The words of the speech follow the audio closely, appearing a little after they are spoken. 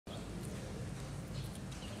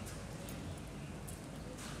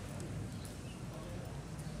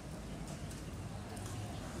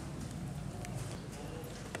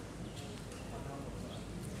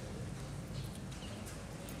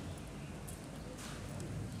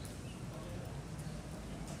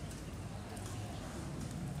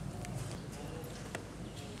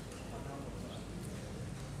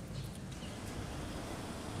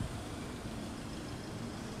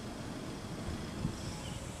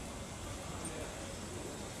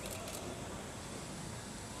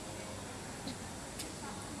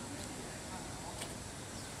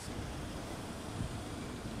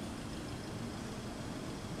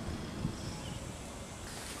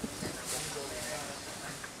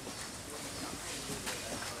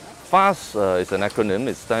FAST is an acronym.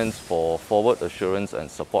 It stands for Forward Assurance and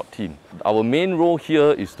Support Team. Our main role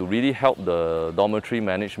here is to really help the dormitory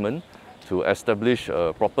management to establish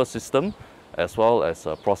a proper system as well as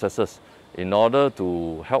processes in order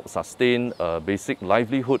to help sustain a basic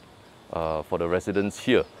livelihood for the residents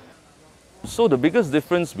here. So the biggest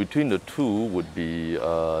difference between the two would be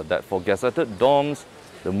that for gazetted dorms,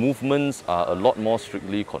 the movements are a lot more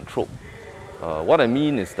strictly controlled. What I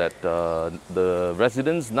mean is that the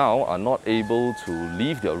residents now are not able to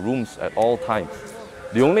leave their rooms at all times.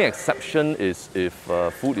 The only exception is if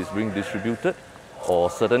food is being distributed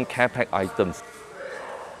or certain care pack items.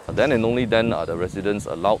 Then and only then are the residents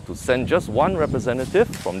allowed to send just one representative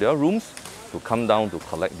from their rooms to come down to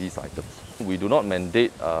collect these items. We do not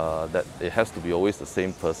mandate that it has to be always the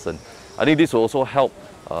same person. I think this will also help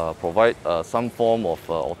provide some form of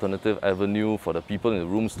alternative avenue for the people in the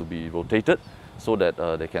rooms to be rotated so that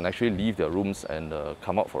they can actually leave their rooms and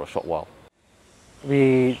come out for a short while.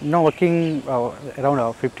 We now working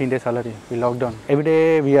around 15 days already. We locked down. Every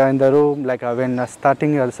day we are in the room, like when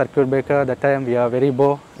starting the circuit breaker, that time we are very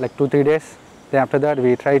bored, like 2-3 days. Then after that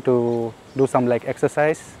we try to do some like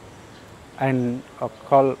exercise and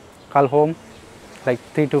call home. Like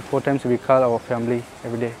 3 to 4 times we call our family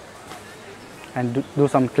every day and do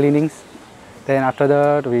some cleanings. Then after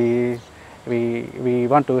that we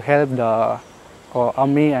want to help our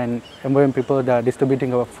army and MOM people that are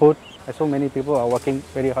distributing our food. So many people are working,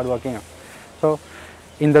 very hard working. So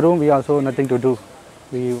in the room we also nothing to do.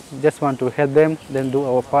 We just want to help them, then do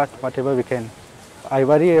our part, whatever we can. I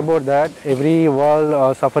worry about that. Every wall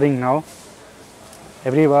are suffering now.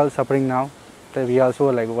 Every wall suffering now. We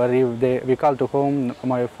also like worry. We call to home.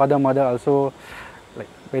 My father, mother also like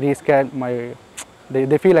very scared.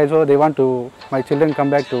 They feel as though they want to my children come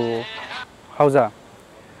back to Hausa.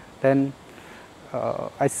 Then.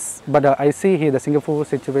 I see here the Singapore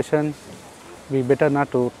situation, we better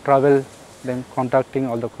not to travel than contacting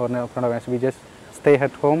all the coronavirus. We just stay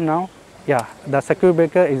at home now. Yeah, the circuit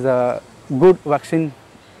breaker is a good vaccine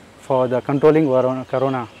for the controlling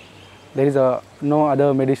corona. There is no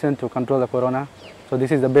other medicine to control the corona. So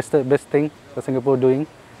this is the best thing the Singapore doing.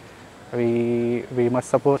 We must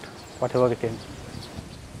support whatever we can.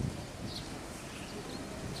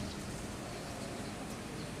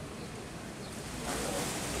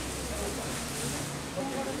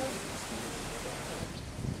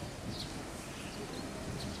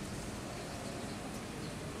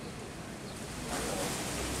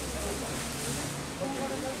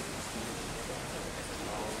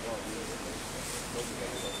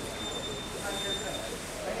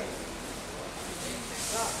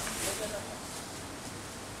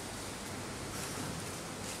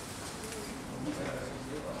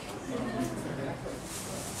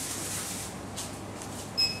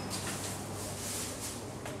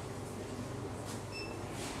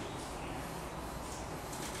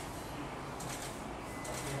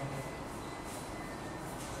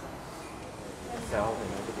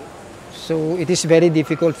 So it is very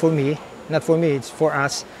difficult for me, not for me, it's for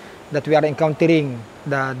us, that we are encountering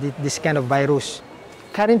this kind of virus.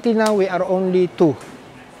 Currently now we are only 2.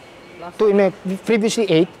 Previously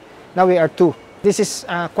 8, now we are 2. This is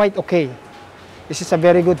quite okay. This is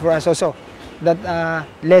very good for us also, that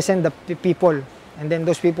lessen the people, and then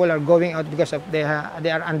those people are going out because of they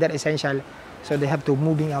are under essential, so they have to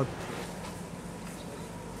moving out.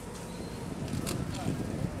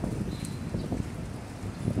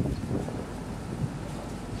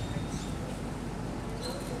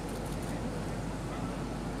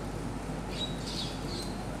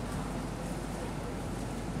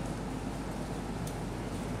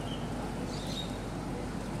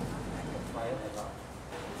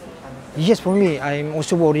 Yes, for me, I'm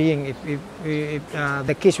also worrying if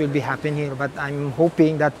the case will be happening here, but I'm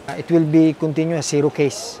hoping that it will be continuous 0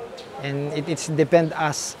 case, and it's depend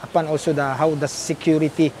us upon also how the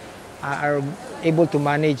security are able to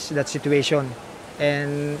manage that situation.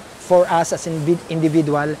 And for us as an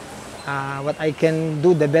individual, what I can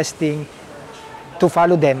do the best thing to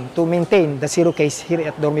follow them to maintain the 0 case here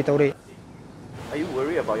at dormitory. Are you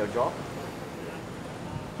worried about your job?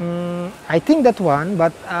 I think that one,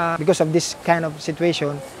 but because of this kind of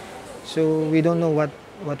situation, so we don't know what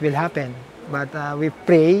will happen. But we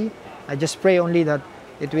pray. I just pray only that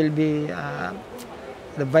it will be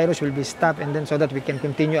the virus will be stopped, and then so that we can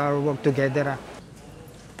continue our work together.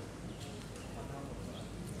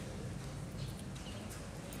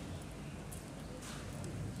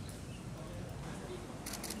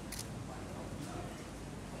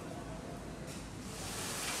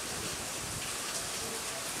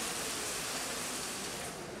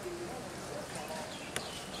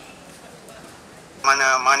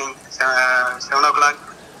 morning, 7 o'clock.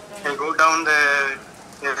 I go down the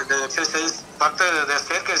exercise. After the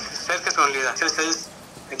circus only the exercise.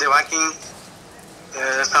 The walking.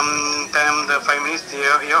 Sometime the 5 minutes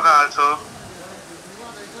yoga also.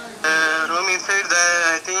 Room inside the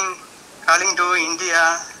I think calling to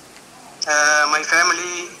India. My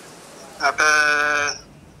family after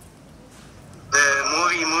the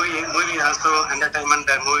movie also entertainment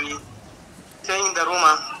the movie. Staying in the room,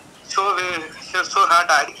 so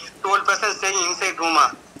hard. 12% staying inside room.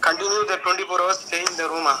 Continue the 24 hours staying in the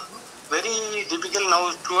room. Very difficult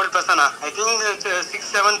now. 12%. I think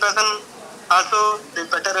 6-7% also the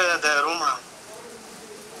better the room.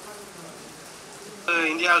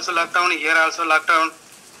 India also lockdown. Here also lockdown.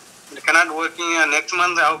 Cannot working. Next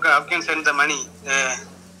month how can send the money?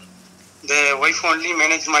 The wife only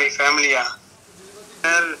manage my family.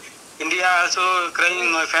 India also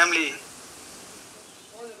crying my family.